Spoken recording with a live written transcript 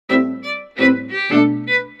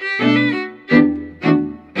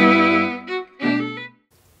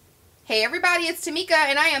Hey everybody, it's Tamika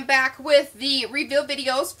and I am back with the reveal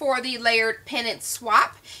videos for the Layered Pennant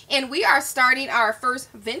Swap, and we are starting our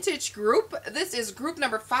first vintage group. This is group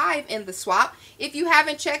number 5 in the swap. If you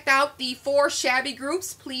haven't checked out the 4 shabby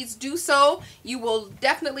groups, please do so. You will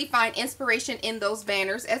definitely find inspiration in those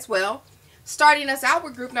banners as well. Starting us out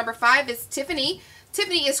with group number 5 is Tiffany.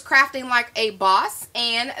 Tiffany is crafting like a boss,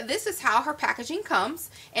 and this is how her packaging comes.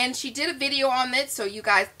 And she did a video on it, so you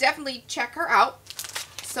guys definitely check her out.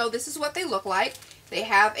 So this is what they look like. They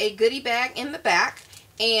have a goodie bag in the back,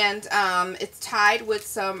 and it's tied with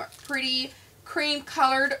some pretty cream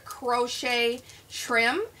colored crochet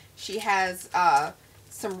trim. She has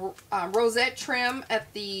some rosette trim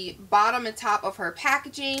at the bottom and top of her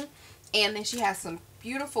packaging, and then she has some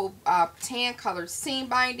beautiful tan colored seam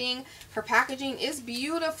binding. Her packaging is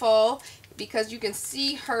beautiful because you can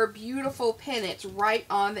see her beautiful pennant right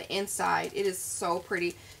on the inside. It is so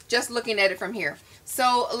pretty just looking at it from here.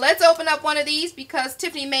 So let's open up one of these because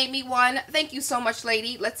Tiffany made me one. Thank you so much,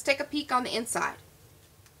 lady. Let's take a peek on the inside.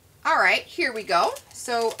 Alright, here we go.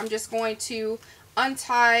 So I'm just going to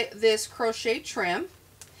untie this crochet trim,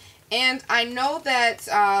 and I know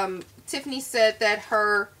that Tiffany said that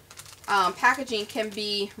her packaging can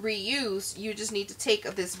be reused. You just need to take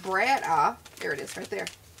this brad off. There it is right there.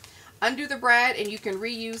 Undo the brad and you can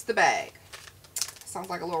reuse the bag. Sounds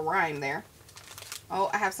like a little rhyme there. Oh,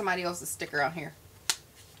 I have somebody else's sticker on here.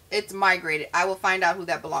 It's migrated. I will find out who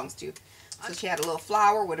that belongs to. So she had a little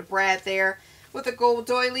flower with a brad there with a gold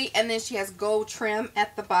doily, and then she has gold trim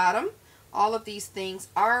at the bottom. All of these things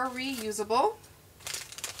are reusable.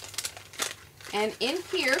 And in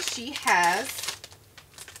here she has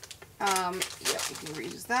yep, you can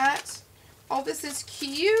reuse that. Oh, this is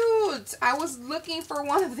cute. I was looking for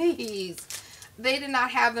one of these. They did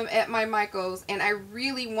not have them at my Michaels, and I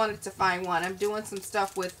really wanted to find one. I'm doing some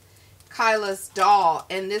stuff with Kyla's doll,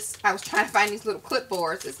 and this, I was trying to find these little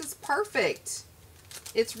clipboards. This is perfect.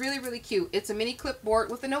 It's really, really cute. It's a mini clipboard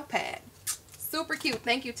with a notepad. Super cute.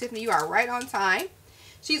 Thank you, Tiffany. You are right on time.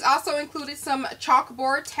 She's also included some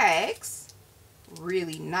chalkboard tags.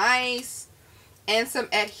 Really nice. And some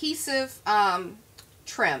adhesive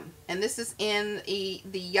trim. And this is in the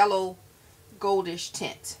yellow goldish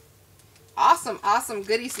tint. Awesome, awesome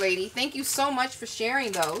goodies, lady. Thank you so much for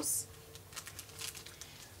sharing those.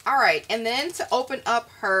 Alright, and then to open up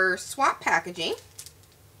her swap packaging,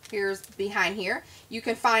 here's behind here. You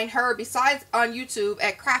can find her, besides on YouTube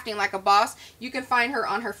at Crafting Like a Boss, you can find her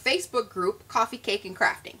on her Facebook group, Coffee, Cake, and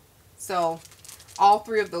Crafting. So, all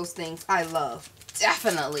 3 of those things I love.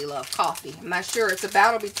 Definitely love coffee. I'm not sure it's a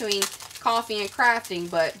battle between coffee and crafting,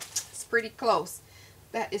 but it's pretty close.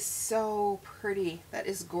 That is so pretty. That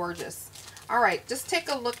is gorgeous. Alright, just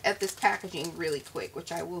take a look at this packaging really quick,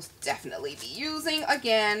 which I will definitely be using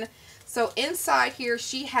again. So inside here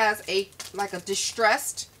she has like a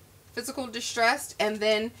distressed, physical distressed, and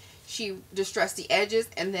then she distressed the edges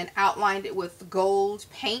and then outlined it with gold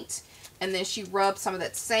paint, and then she rubbed some of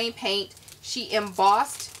that same paint. She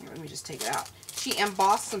embossed, here, let me just take it out. She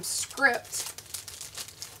embossed some script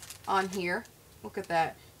on here. Look at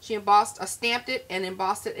that. She embossed, stamped it and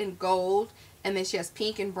embossed it in gold. And then she has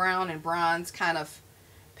pink and brown and bronze kind of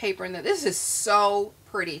paper in there. This is so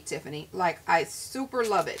pretty, Tiffany. Like, I super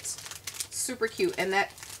love it. Super cute. And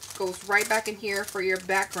that goes right back in here for your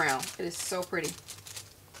background. It is so pretty.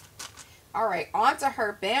 Alright, on to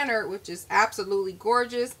her banner, which is absolutely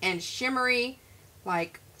gorgeous and shimmery.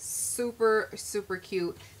 Like, super, super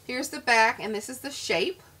cute. Here's the back, and this is the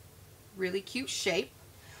shape. Really cute shape.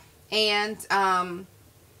 And,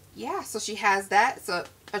 yeah, so she has that. It's a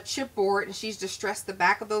chipboard, and she's distressed the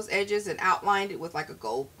back of those edges and outlined it with like a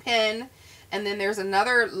gold pen. And then there's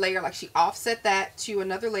another layer, like she offset that to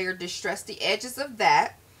another layer, distressed the edges of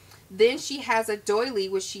that. Then she has a doily,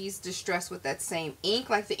 which she's distressed with that same ink.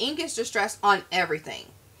 Like, the ink is distressed on everything.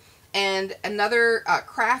 And another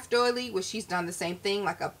craft doily, which she's done the same thing,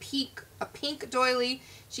 like a pink doily.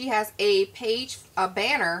 She has a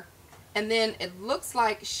banner, and then it looks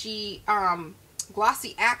like she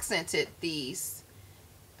glossy accented these.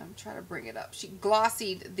 I'm trying to bring it up. She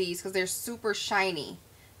glossied these because they're super shiny,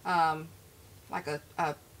 like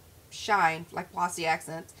a shine, like glossy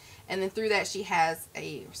accents. And then through that she has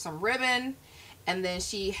some ribbon, and then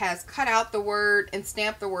she has cut out the word and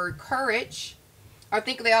stamped the word courage. I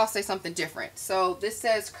think they all say something different. So this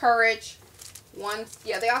says courage.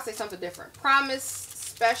 Yeah, they all say something different. Promise,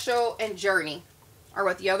 special, and journey are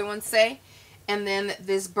what the other ones say. And then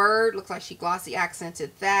this bird looks like she glossy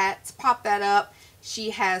accented that. Pop that up.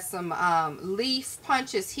 She has some leaf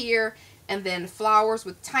punches here, and then flowers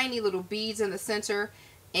with tiny little beads in the center.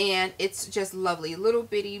 And it's just lovely. Little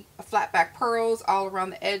bitty flat back pearls all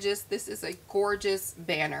around the edges. This is a gorgeous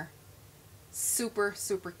banner. Super,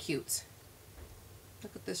 super cute.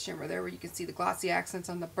 Look at this shimmer there where you can see the glossy accents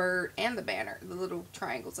on the bird and the banner. The little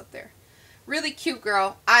triangles up there. Really cute,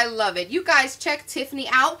 girl. I love it. You guys check Tiffany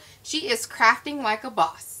out. She is crafting like a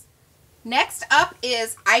boss. Next up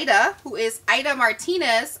is Ida, who is Ida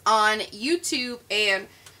Martinez on YouTube. And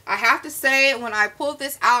I have to say, when I pulled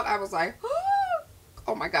this out, I was like,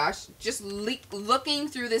 oh my gosh, just looking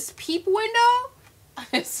through this peep window,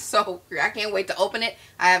 it's so great. I can't wait to open it.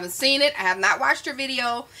 I haven't seen it. I have not watched her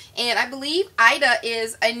video. And I believe Ida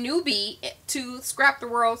is a newbie to Scrap the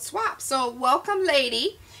World Swap. So welcome,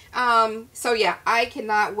 lady. So yeah, I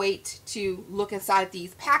cannot wait to look inside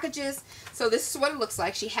these packages. So this is what it looks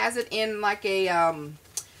like. She has it in like a,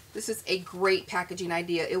 this is a great packaging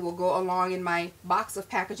idea. It will go along in my box of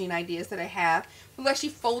packaging ideas that I have. We'll actually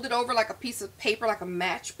fold it over like a piece of paper, like a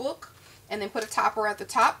matchbook, and then put a topper at the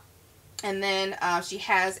top. And then she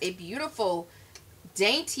has a beautiful,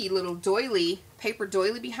 dainty little doily, paper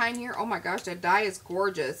doily behind here. Oh my gosh, that die is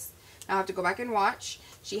gorgeous. I'll have to go back and watch.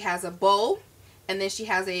 She has a bow, and then she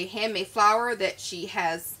has a handmade flower that she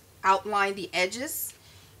has outlined the edges.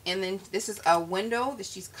 And then this is a window that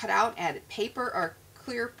she's cut out, added paper or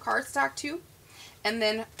clear cardstock to. And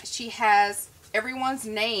then she has everyone's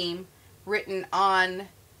name written on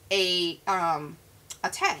a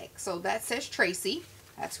tag. So that says Tracy.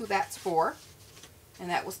 That's who that's for. And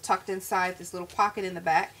that was tucked inside this little pocket in the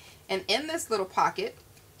back. And in this little pocket,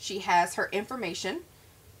 she has her information.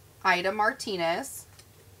 Ida Martinez.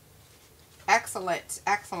 Excellent,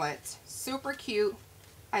 excellent. Super cute.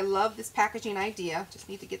 I love this packaging idea. Just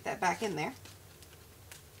need to get that back in there.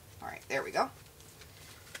 Alright, there we go.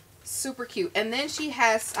 Super cute. And then she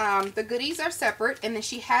has, the goodies are separate. And then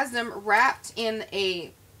she has them wrapped in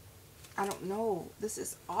a, I don't know, this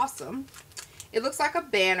is awesome. It looks like a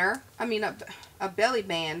banner. I mean, a belly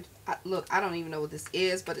band. Look, I don't even know what this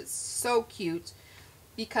is, but it's so cute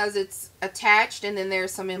because it's attached, and then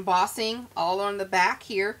there's some embossing all on the back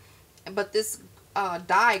here. But this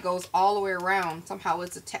die goes all the way around. Somehow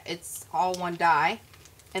it's all one die,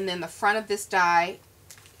 and then the front of this die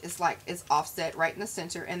is offset right in the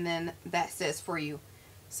center, and then that says for you.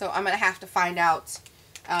 So I'm gonna have to find out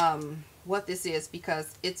what this is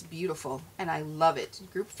because it's beautiful and I love it.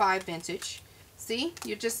 Group 5 vintage. See,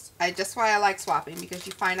 that's why I like swapping, because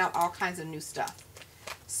you find out all kinds of new stuff.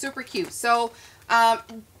 Super cute. So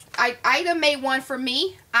Ida made one for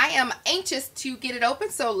me. I am anxious to get it open,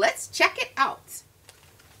 so let's check it out.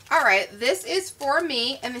 Alright, this is for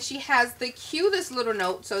me, and then she has the cutest little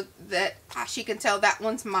note so that she can tell that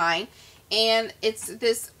one's mine. And it's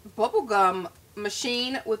this bubblegum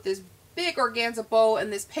machine with this big organza bow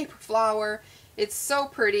and this paper flower. It's so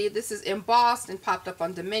pretty. This is embossed and popped up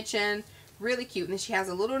on dimension. Really cute. And then she has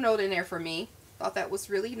a little note in there for me. Thought that was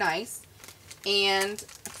really nice. And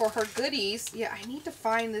for her goodies, yeah, I need to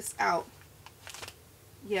find this out.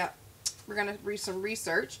 Yeah, we're going to read some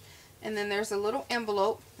research. And then there's a little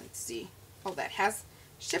envelope. Let's see. Oh, that has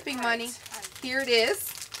shipping money. Here it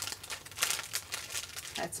is.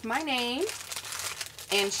 That's my name.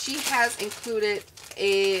 And she has included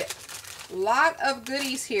a lot of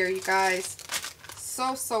goodies here, you guys.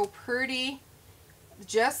 So, so pretty.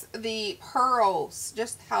 Just the pearls.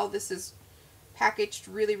 Just how this is packaged.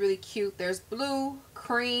 Really, really cute. There's blue,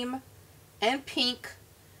 cream, and pink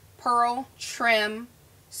pearl trim.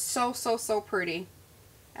 So, so, so pretty.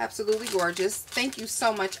 Absolutely gorgeous. Thank you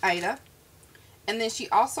so much, Ida. And then she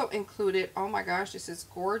also included, oh my gosh, this is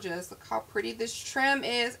gorgeous. Look how pretty this trim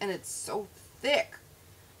is, and it's so thick.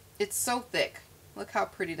 It's so thick. Look how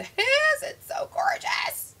pretty that is. It's so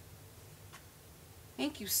gorgeous.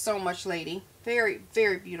 Thank you so much, lady. Very,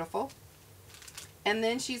 very beautiful. And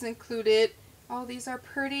then she's included, oh, these are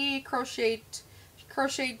pretty crochet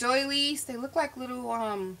doilies. They look like little,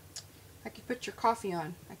 like you put your coffee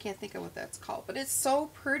on. I can't think of what that's called, but it's so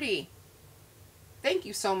pretty. Thank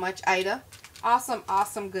you so much, Ida. Awesome,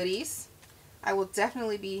 awesome goodies. I will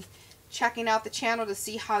definitely be checking out the channel to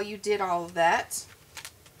see how you did all of that.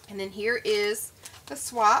 And then here is the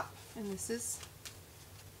swap. And this is,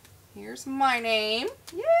 here's my name.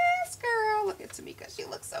 Yes, girl. Look at Tmika. She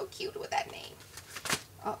looks so cute with that name.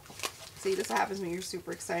 Oh, see, this happens when you're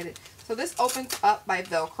super excited. So this opens up by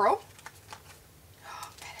Velcro. Oh,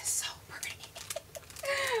 that is so pretty.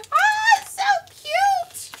 Oh, it's so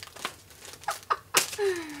cute.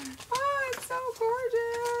 Oh, it's so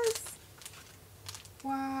gorgeous.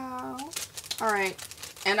 Wow. All right.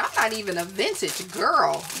 And I'm not even a vintage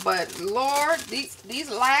girl, but Lord, these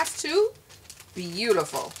last two,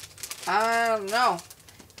 beautiful. I don't know.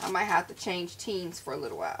 I might have to change teams for a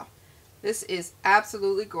little while. This is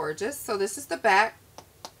absolutely gorgeous. So this is the back.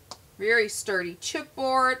 Very sturdy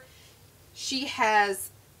chipboard. She has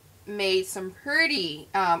made some pretty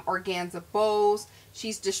organza bows.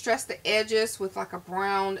 She's distressed the edges with like a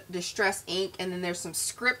brown distress ink, and then there's some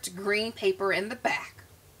script green paper in the back.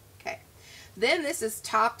 Okay. Then this is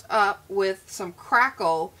topped up with some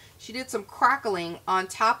crackle. She did some crackling on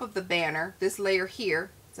top of the banner. This layer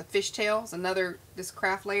here, it's a fishtail. It's another, this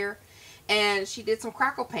craft layer. And she did some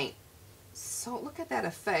crackle paint. So look at that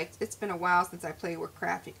effect. It's been a while since I played with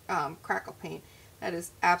crackle paint. That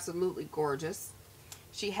is absolutely gorgeous.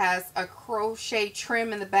 She has a crochet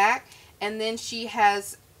trim in the back, and then she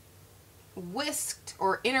has whisked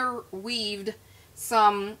or interweaved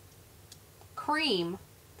some cream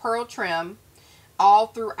pearl trim all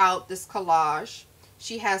throughout this collage.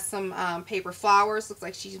 She has some paper flowers. Looks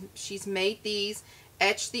like she's made these,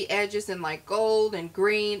 etched the edges in like gold and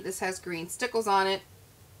green. This has green stickles on it.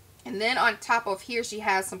 And then on top of here, she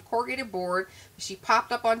has some corrugated board. She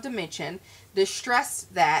popped up on dimension,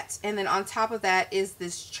 distressed that, and then on top of that is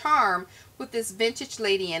this charm with this vintage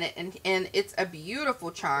lady in it, and it's a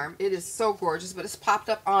beautiful charm. It is so gorgeous, but it's popped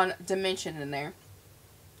up on dimension in there.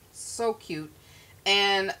 So cute.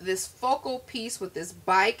 And this focal piece with this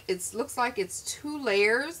bike, it looks like it's 2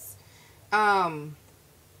 layers. I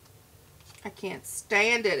can't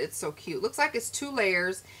stand it. It's so cute. Looks like it's 2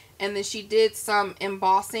 layers. And then she did some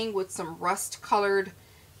embossing with some rust colored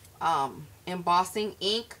embossing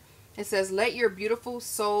ink. It says, "Let your beautiful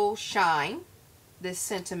soul shine." This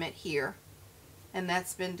sentiment here. And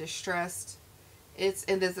that's been distressed.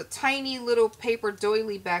 And there's a tiny little paper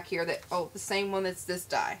doily back here that, oh, the same one that's this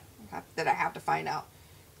die that I have to find out.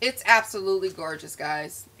 It's absolutely gorgeous,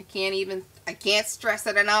 guys. I can't stress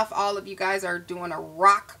it enough. All of you guys are doing a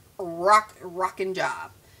rocking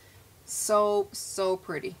job. So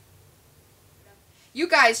pretty. You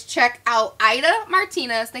guys check out Ida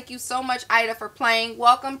Martinez. Thank you so much, Ida, for playing.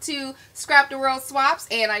 Welcome to Scrap the World Swaps,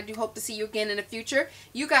 and I do hope to see you again in the future.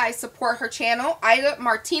 You guys support her channel, Ida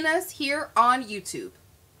Martinez, here on YouTube.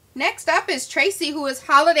 Next up is Tracy, who is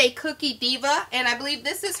Holiday Cookie Diva, and I believe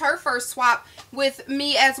this is her first swap with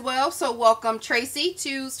me as well. So welcome, Tracy,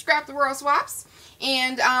 to Scrap the World Swaps.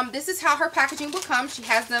 And this is how her packaging will come. She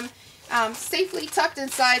has them safely tucked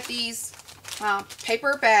inside these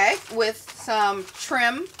paper bag with some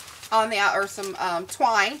trim on the or some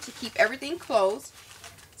twine to keep everything closed.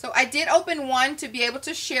 So I did open one to be able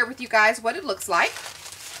to share with you guys what it looks like.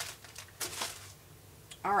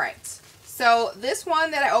 All right. So this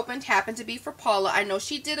one that I opened happened to be for Paula. I know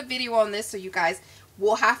she did a video on this, so you guys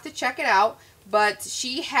will have to check it out. But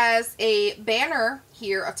she has a banner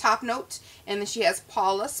here, a top note, and then she has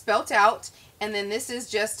Paula spelt out. And then this is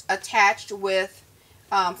just attached with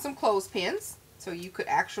some clothespins. So you could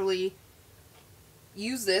actually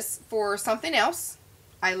use this for something else.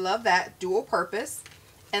 I love that, dual purpose.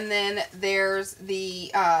 And then there's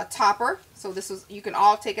the topper. So this is, you can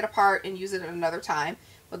all take it apart and use it at another time.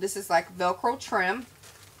 But this is like Velcro trim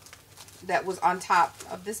that was on top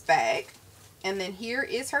of this bag. And then here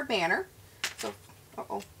is her banner. So,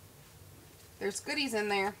 there's goodies in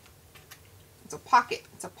there. It's a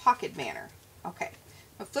pocket banner. Okay.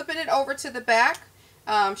 Now flipping it over to the back,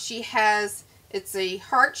 she has, it's a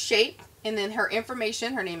heart shape, and then her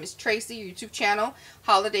information. Her name is Tracy, YouTube channel,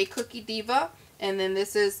 Holiday Cookie Diva. And then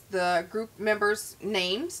this is the group members'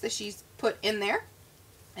 names that she's put in there.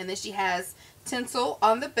 And then she has tinsel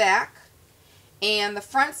on the back, and the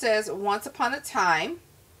front says once upon a time,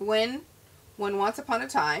 when once upon a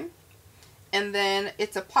time. And then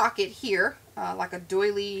it's a pocket here, like a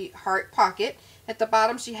doily heart pocket. At the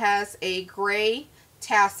bottom she has a gray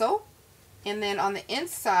tassel, and then on the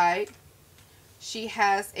inside she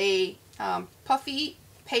has a puffy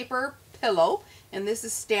paper pillow, and this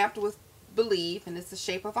is stamped with Believe, and it's the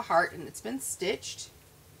shape of a heart, and it's been stitched.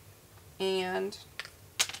 And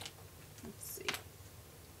let's see,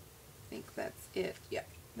 I think that's it. Yeah,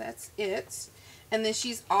 that's it. And then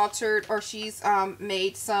she's altered, or she's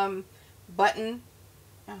made some button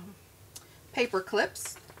paper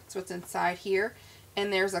clips. That's what's inside here.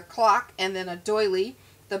 And there's a clock and then a doily.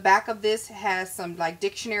 The back of this has some like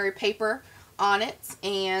dictionary paper on it,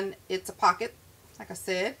 and it's a pocket, like I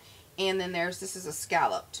said. And then this is a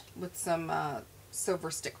scalloped with some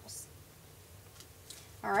silver stickles.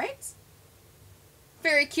 All right.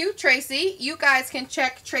 Very cute, Tracy. You guys can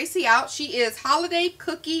check Tracy out. She is Holiday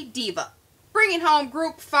Cookie Diva. Bringing home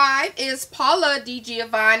group 5 is Paula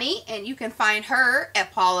DiGiovanni, and you can find her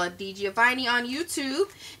at Paula DiGiovanni on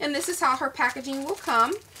YouTube. And this is how her packaging will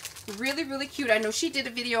come. Really, really cute. I know she did a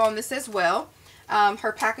video on this as well.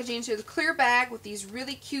 Her packaging is a clear bag with these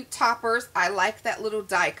really cute toppers. I like that little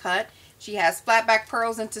die cut. She has flat back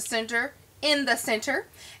pearls in the center,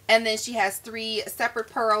 and then she has 3 separate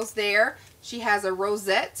pearls there. She has a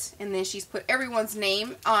rosette, and then she's put everyone's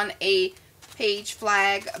name on a page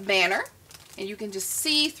flag banner, and you can just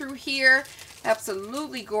see through here.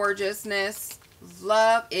 Absolutely gorgeousness.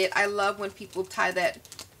 Love it. I love when people tie that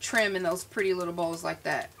trim in those pretty little bows like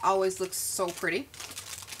that. Always looks so pretty.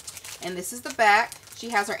 And this is the back. She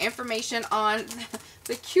has her information on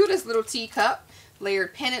the cutest little teacup,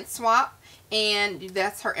 Layered Pennant Swap, and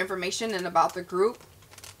that's her information and about the group.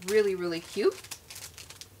 Really, really cute.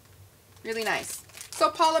 Really nice. So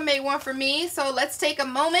Paula made one for me, so let's take a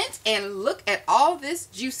moment and look at all this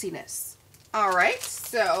juiciness. Alright,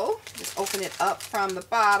 so just open it up from the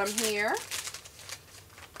bottom here.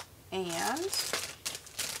 And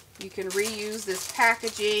you can reuse this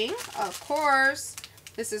packaging, of course.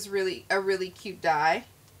 This is really a really cute die.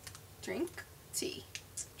 Drink tea.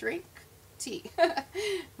 Drink tea.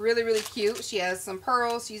 Really, really cute. She has some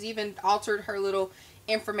pearls. She's even altered her little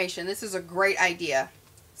information. This is a great idea.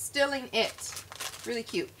 Stilling it. Really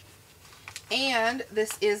cute. And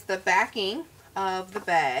this is the backing of the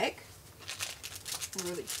bag.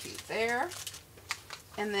 Really cute there.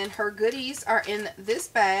 And then her goodies are in this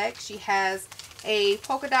bag. She has a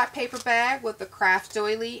polka dot paper bag with a craft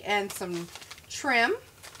doily and some trim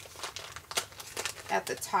at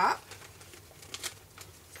the top.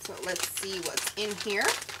 So let's see what's in here.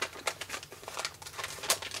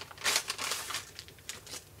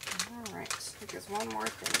 Alright, I think there's one more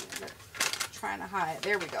thing that I'm trying to hide.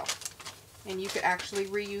 There we go. And you could actually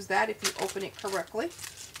reuse that if you open it correctly.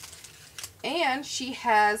 And she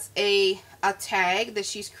has a tag that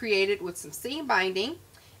she's created with some seam binding.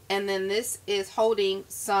 And then this is holding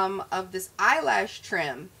some of this eyelash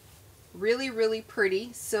trim. Really, really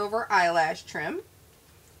pretty silver eyelash trim.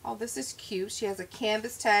 Oh, this is cute. She has a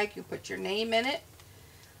canvas tag. You put your name in it.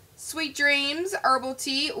 Sweet Dreams herbal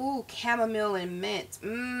tea. Ooh, chamomile and mint.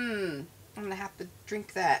 I'm going to have to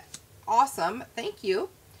drink that. Awesome. Thank you.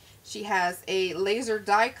 She has a laser wood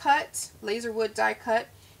die cut,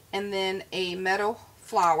 and then a metal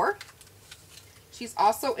flower. She's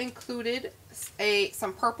also included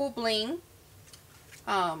some purple bling,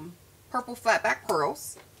 purple flatback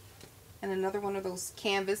pearls, and another one of those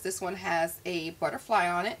canvas. This one has a butterfly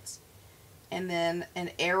on it, and then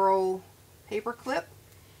an arrow paper clip,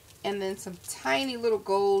 and then some tiny little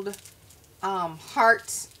gold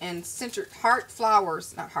heart and centered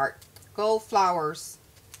gold flowers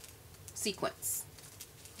sequence.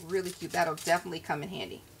 Really cute. That'll definitely come in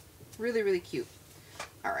handy. Really, really cute.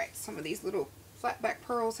 Alright, some of these little flatback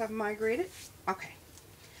pearls have migrated. Okay,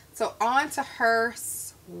 so on to her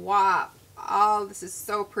swap. Oh, this is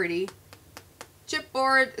so pretty.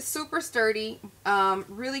 Chipboard, super sturdy,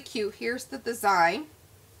 really cute. Here's the design.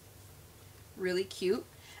 Really cute.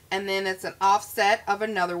 And then it's an offset of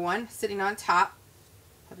another one sitting on top.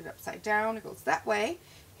 Put it upside down. It goes that way.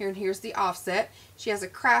 Here, and here's the offset. She has a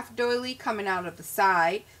craft doily coming out of the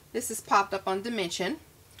side. This is popped up on dimension.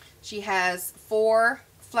 She has 4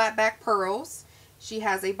 flatback pearls. She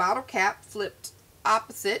has a bottle cap flipped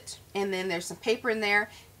opposite, and then there's some paper in there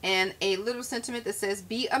and a little sentiment that says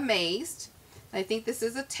 "Be amazed." And I think this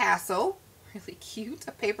is a tassel. Really cute,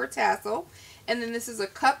 a paper tassel. And then this is a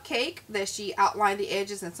cupcake that she outlined the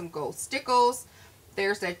edges and some gold stickles.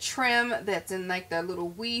 There's that trim that's in like the little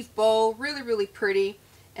weave bowl. Really, really pretty.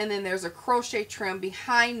 And then there's a crochet trim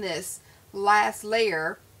behind this last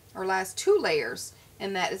layer, or last 2 layers.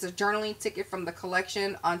 And that is a journaling ticket from the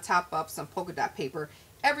collection on top of some polka dot paper.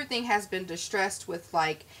 Everything has been distressed with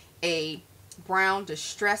like a brown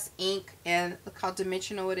distress ink, and look how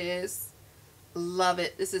dimensional it is. Love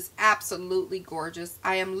it. This is absolutely gorgeous.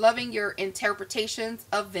 I am loving your interpretations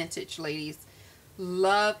of vintage, ladies.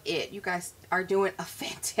 Love it. You guys are doing a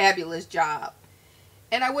fantabulous job.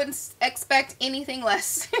 And I wouldn't expect anything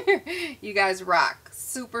less. You guys rock.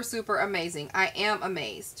 Super, super amazing. I am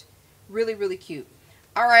amazed. Really, really cute.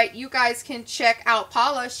 Alright, you guys can check out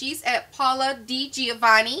Paula. She's at Paula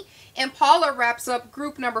DIGIOVANNI. And Paula wraps up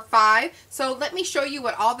group number 5. So let me show you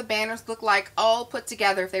what all the banners look like all put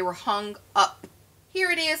together if they were hung up. Here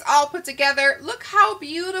it is all put together. Look how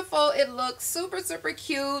beautiful it looks. Super, super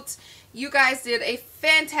cute. You guys did a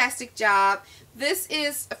fantastic job. This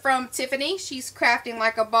is from Tiffany. She's crafting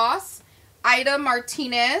like a boss. Ida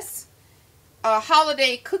Martinez,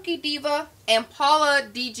 Holiday Cookie Diva, and Paula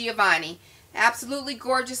DIGIOVANNI. Absolutely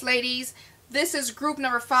gorgeous, ladies. This is group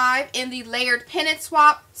number 5 in the Layered Pennant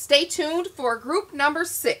Swap. Stay tuned for group number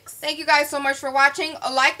 6. Thank you guys so much for watching.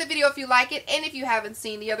 Like the video if you like it, and if you haven't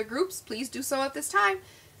seen the other groups, please do so at this time.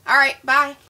 Alright, bye.